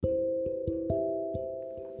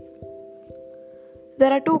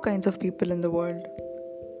There are two kinds of people in the world: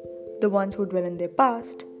 the ones who dwell in their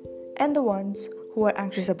past, and the ones who are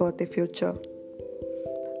anxious about their future.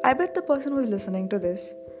 I bet the person who's listening to this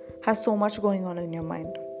has so much going on in your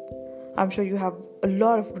mind. I'm sure you have a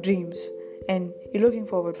lot of dreams and you're looking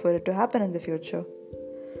forward for it to happen in the future.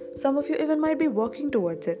 Some of you even might be working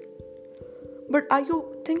towards it. But are you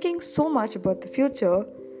thinking so much about the future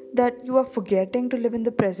that you are forgetting to live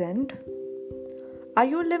in the present? Are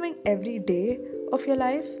you living every day of your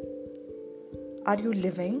life? Are you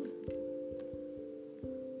living?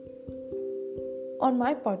 On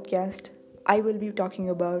my podcast, I will be talking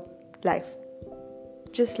about life.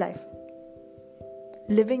 Just life.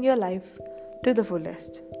 Living your life to the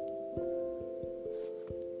fullest.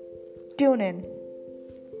 Tune in.